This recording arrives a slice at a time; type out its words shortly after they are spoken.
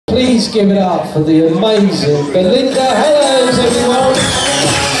Please give it up for the amazing Belinda Hallows, everyone.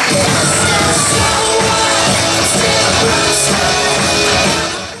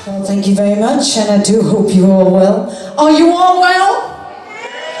 Well, thank you very much, and I do hope you're all well. Are you all well?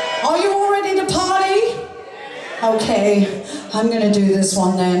 Are you all ready to party? Okay, I'm going to do this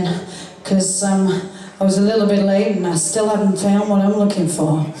one then, because I was a little bit late and I still haven't found what I'm looking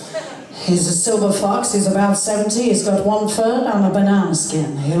for. He's a silver fox, he's about 70, he's got one foot on a banana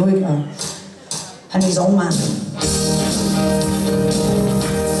skin. Here we go. And he's all mine.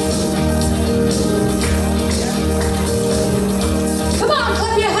 Come on,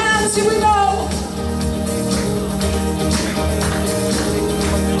 clap your hands, here we go.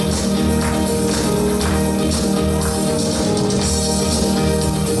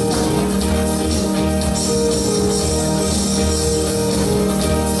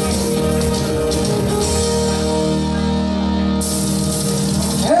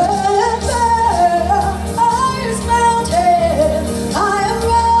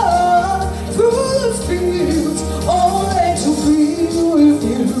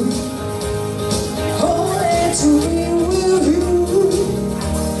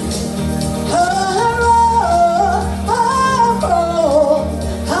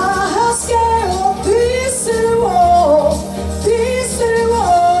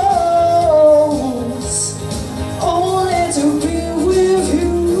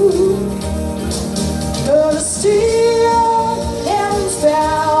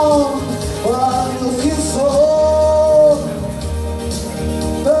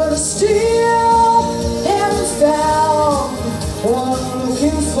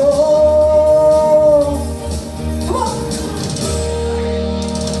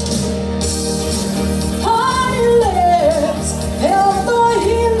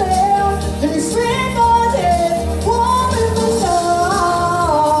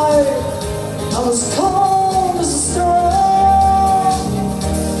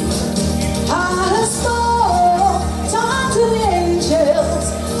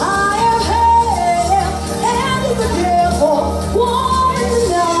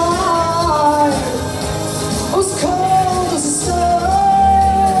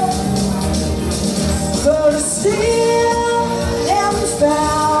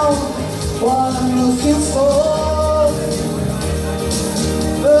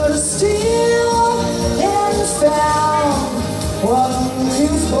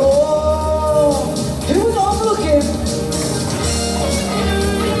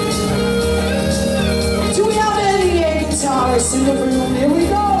 In the room, here we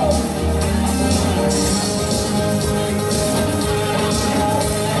go.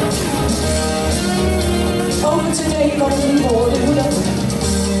 Over to Dave on the keyboard, here we go.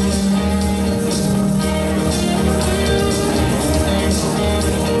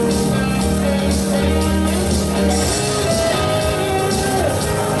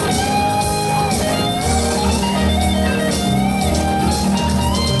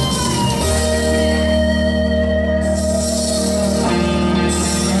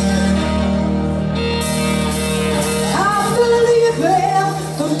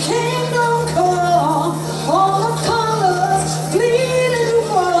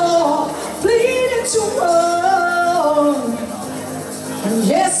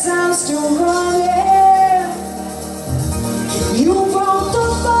 Yes, I'm still running. You broke the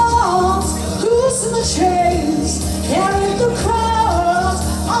bonds, loosen the chains, carry the cross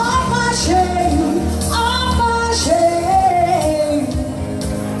on my shame, on my shame.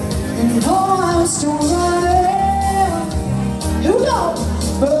 And oh, I'm still running. You know,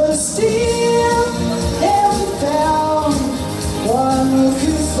 but still haven't found what I'm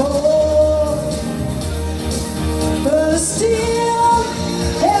looking for. But still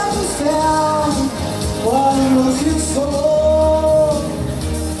found what I'm looking for,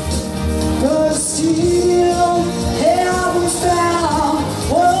 but still haven't found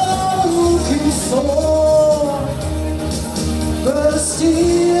what I'm looking for, but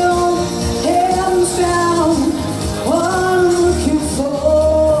still haven't found what I'm looking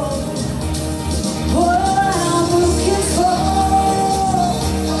for, what I'm looking for,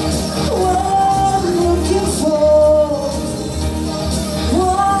 what I'm looking for.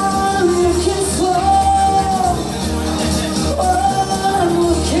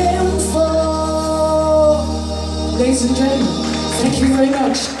 Ladies and gentlemen, thank you very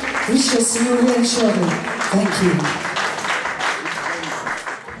much. We shall see you again shortly. Thank you.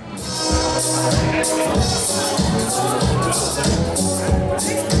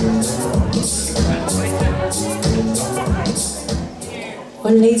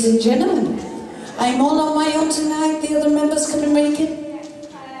 Well, ladies and gentlemen, I'm all on my own tonight. The other members couldn't make it.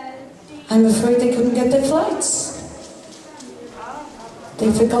 I'm afraid they couldn't get their flights.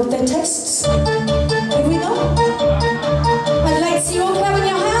 They forgot their tests. Here we go. I'd like to see you all clapping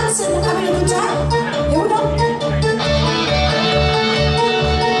your hands and having a good time. Here we go.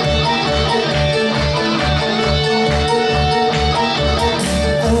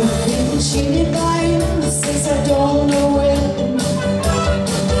 I've been cheated by you since I don't know when.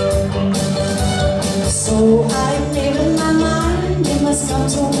 So I made up my mind, it must come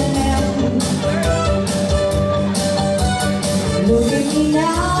to an end. Look at me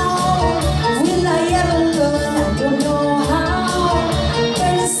now, will I ever learn? I don't know how.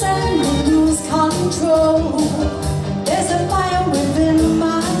 When suddenly lose control, there's a fire within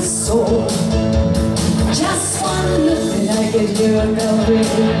my soul. Just one look and I get here and go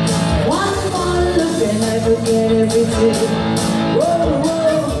ring. One more look and I forget everything. Whoa,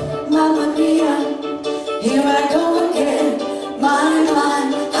 whoa, Mamma Mia, here I go again. My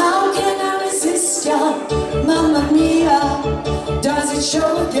mind, how can I resist ya? Mamma Mia, does it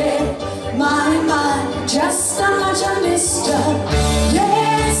show again? My mind, just how much I missed ya.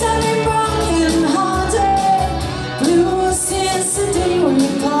 Yes, I've been broken hearted, blue since the day when we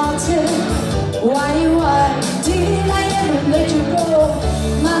parted. Why did I ever let you go?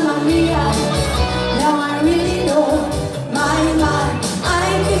 Mamma Mia, now I really know. My mind, I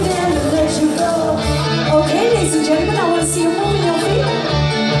could never let you go. Okay, ladies and gentlemen, I want to see you moving your feet.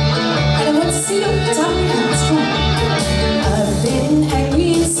 And I want to see you tell me how it's going. I've been angry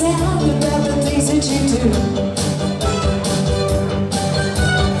and sad about the things that you do.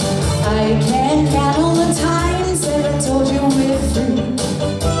 I can't count all the times that I told you we're through.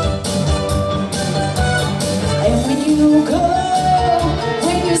 And when you go,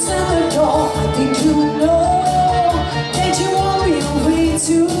 when you slam the door, I think you know that you won't be away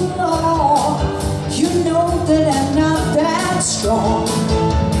too long. You know that I'm not that strong.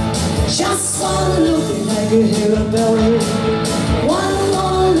 Just one look and I could hear a bell ring. One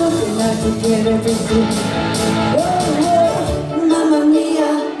more look and I forget everything. Whoa, whoa, Mamma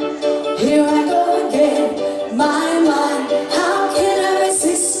Mia, here I go again. My mind, how can I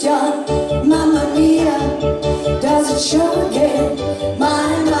resist ya? Mamma Mia, does it show again? My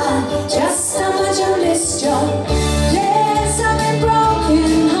mind, just how much I missed ya. Yes, I've been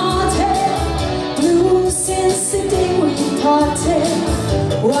broken hearted, blue since the day we parted.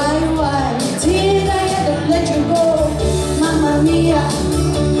 Why did I ever let you go? Mamma Mia,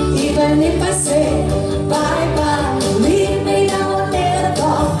 even if I say bye-bye, leave me now or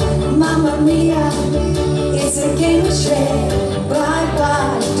never. Mamma Mia, it's a game of shame.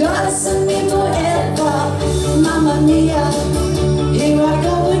 Bye-bye, doesn't mean forever. Mamma Mia, here I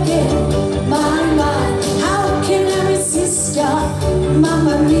go again. My mind, how can I resist ya?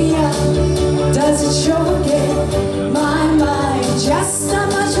 Mamma Mia, does it show again? My mind, just how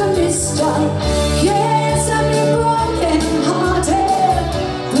much I missed ya. Yes, I've been broken hearted,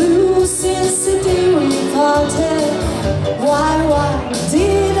 blue since the day we parted. Why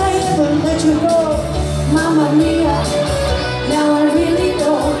did I ever let you go? Mamma Mia, now I really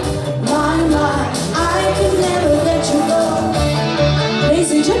know. My mind, I could never let you go.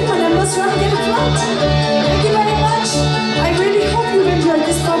 Ladies and gentlemen, I must run and get a flight. Thank you very much. I really hope you enjoyed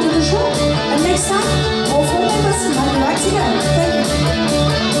this part of the show. And next time, all four members might be back together. Thank you.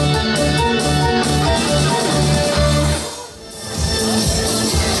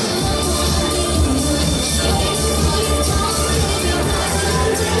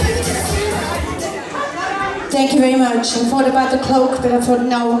 Thank you very much. I thought about the cloak, but I thought,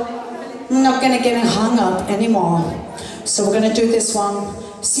 no, I'm not going to get hung up anymore. So we're going to do this one.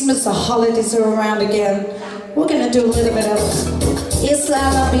 Seeing as the holidays are around again, we're going to do a little bit of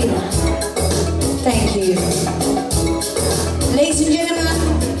Isla La Vida. Thank you. Ladies and gentlemen,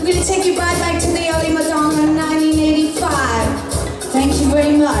 we're going to take you right back to the early Madonna 1985. Thank you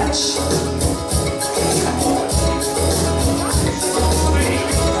very much.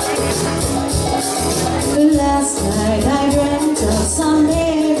 Last night I dreamt of San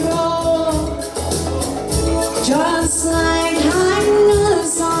Pedro, just like I knew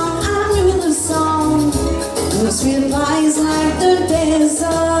the song, those sweet eyes like the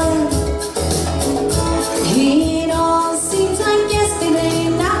desert. It all seems like yesterday.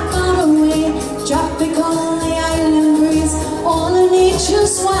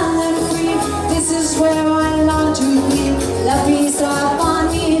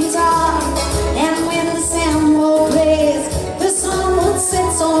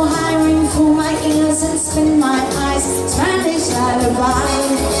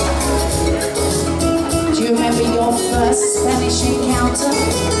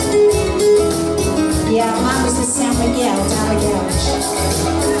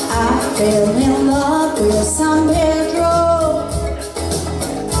 fell in love with San Pedro.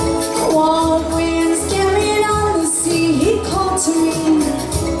 Warm winds carried on the sea, he called to me,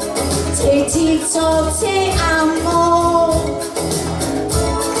 te tito te amo.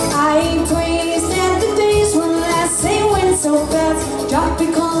 I praised that the days were last, they went so fast,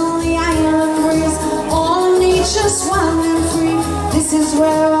 tropical on the island breeze, all nature's wild and free. This is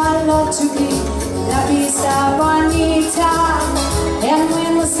where I love to be, La Vista Bonita. And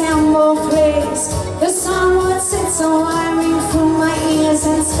when the sambo plays, the sun would set so I ring through my ears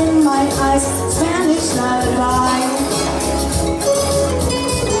and spin my eyes, Spanish lullaby.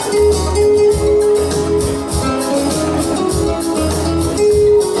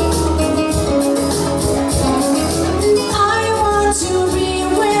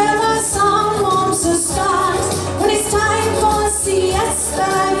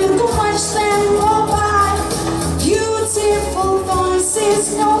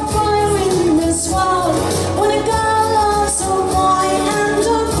 No fire in this world when a girl loves a boy and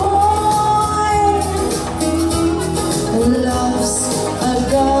a boy loves a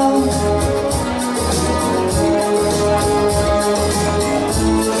girl.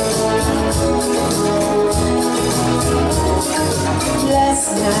 Last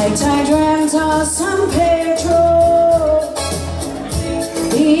night I dreamt of San Pedro.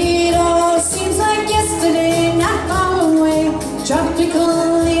 It all seems like yesterday, not far away.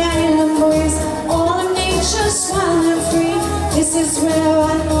 Tropical, the island breeze, all of nature's wild and free. This is where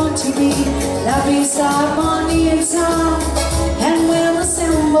I want to be, La Vista Bonita. And when the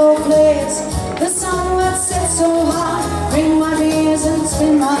cymbal plays, the sun would set so high, ring my ears and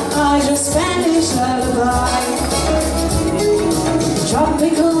spin my eyes, your Spanish lullaby.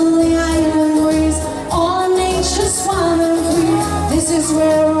 Tropical, the island breeze, all of nature's wild and free. This is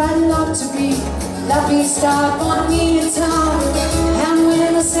where I love to be, La Vista Bonita. And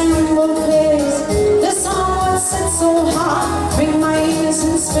when the cymbal plays, the sun would set so high, ring my ears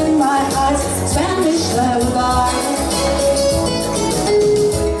and spin my eyes, Spanish lullaby.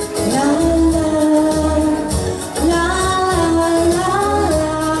 La la la la la la,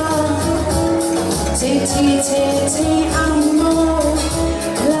 te te te te amo.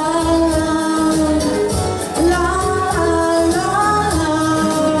 La la la la la,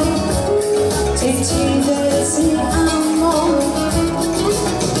 te te te amo.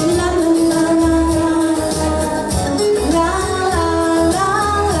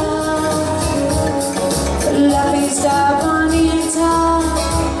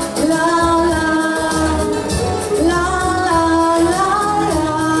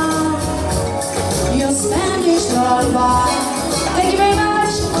 Thank you very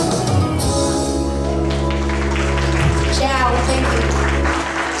much. Ciao, thank you.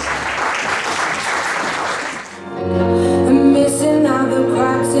 I'm missing out the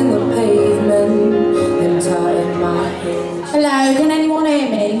cracks in the pavement and tighten my hinge. Hello, can anyone hear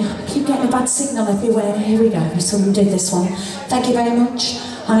me? I keep getting a bad signal everywhere. Here we go, so we'll do this one. Thank you very much,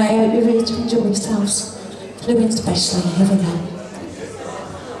 and I hope you really enjoy yourselves. Fluent especially, here we go.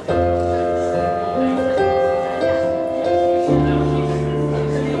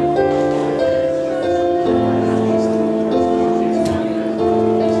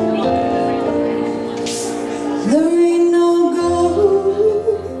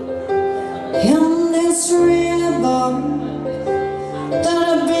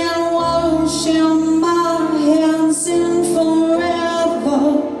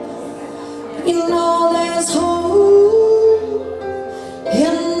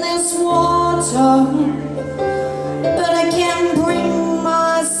 But I can't bring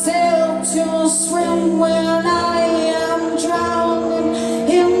myself to swim when I am drowning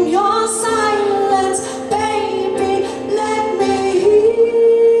in your silence, baby. Let me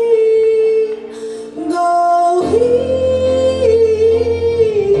go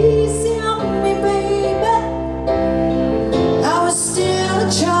easy on me, baby. I was still a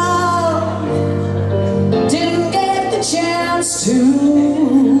child, didn't get the chance to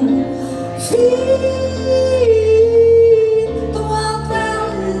the world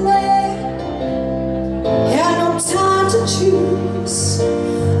around me. Had no time to choose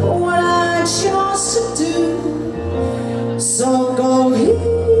what I chose to do. So go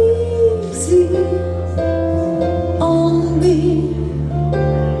easy on me.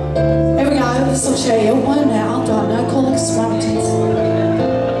 Here we go, this will show you one now. I don't know, call it extremities.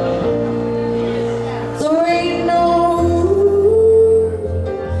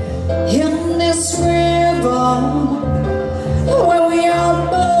 Where we are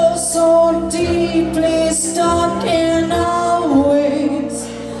both so deeply stuck in our ways,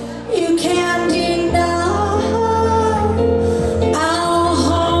 you can't deny how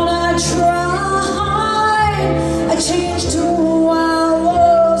hard I try.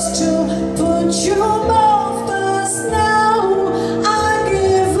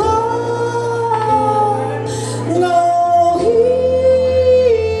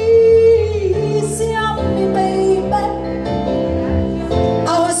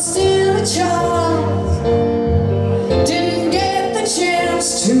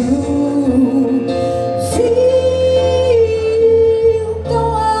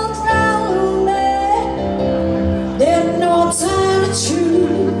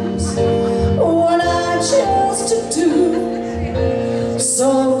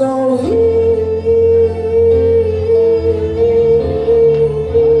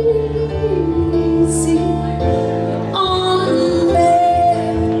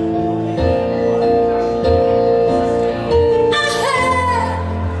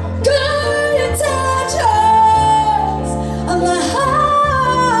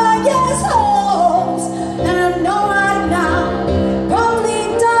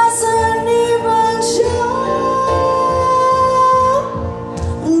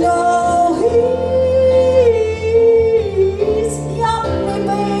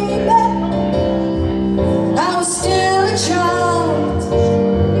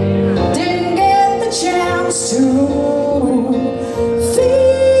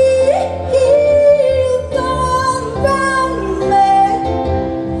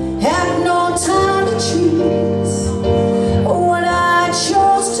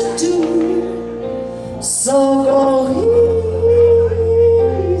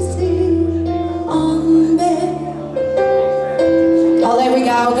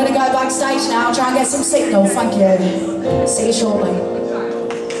 I'm going to go backstage now, try and get some signal. Thank you. See you shortly.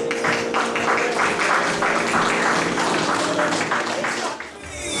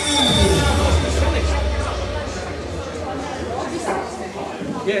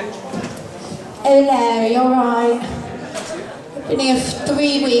 Hey Larry, alright? We've been here for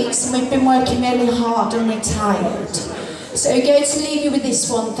 3 weeks and we've been working really hard and we're tired. So we're going to leave you with this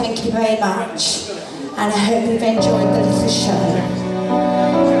one, thank you very much. And I hope you've enjoyed the little show.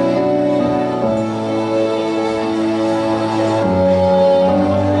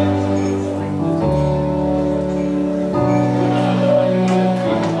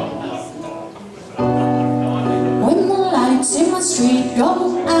 Street,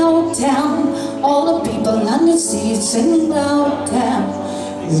 go out town, all the people on the streets and out town.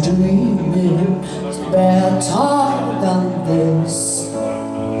 You're dreaming it's better than this.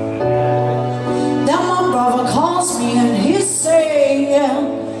 Then my brother calls me and he's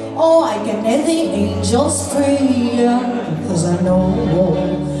saying, oh, I can hear the angels praying, cause I know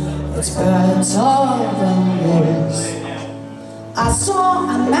it's better than this. I saw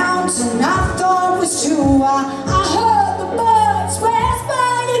a mountain I thought was true. I heard the birds whisper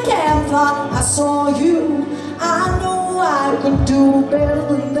you can't fly. I saw you, I knew I could do better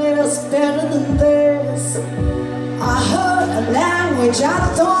than this, better than this. I heard a language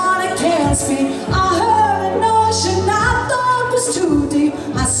I thought I can't speak. I heard an ocean I thought was too deep.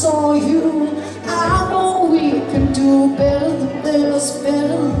 I saw you, I know we can do better than this, better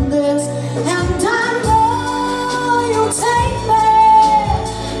than this. And I know you'll take me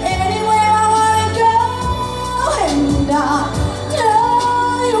anywhere I wanna go, and I know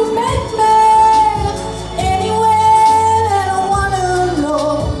you'll make me anywhere that I wanna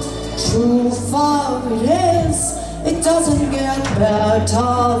know. True far it is, it doesn't get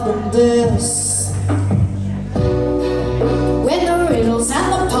better than this. When the riddles and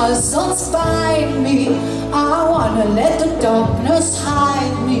the puzzles find me, I wanna let the darkness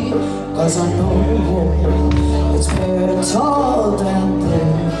hide me, cause I know it's better than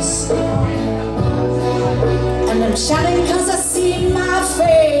this. And I'm shouting cause I see my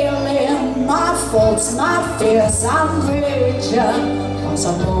failing, my faults, my fears, I'm raging, cause I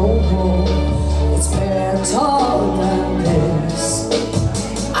know it's better than this.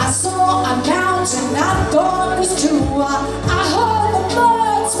 I saw a mountain I thought was true. I heard the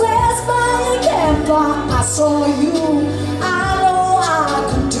birds whisper you can't fly. I saw you, I know I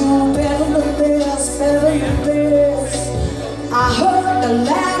can do better than this, better than this. I heard the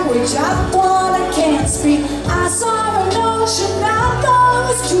language I thought I can't speak. I saw an ocean I thought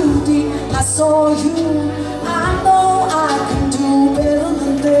was too deep. I saw you, I know I can do better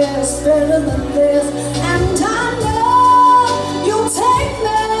than this, better than this. And I know you'll take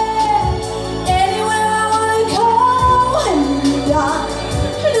me anywhere I wanna go, and I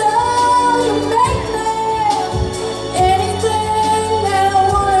know you'll make me anything that I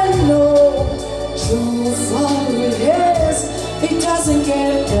wanna know. True far it is, it doesn't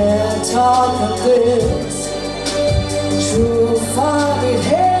get better than this. True far it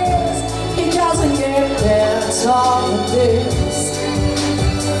is, it doesn't get better than this.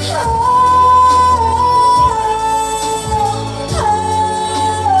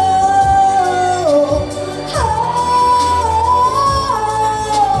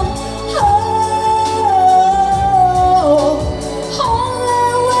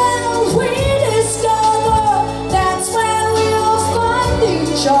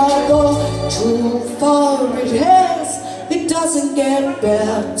 True far it is, it doesn't get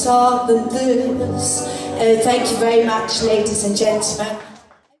better than this. Thank you very much, ladies and gentlemen.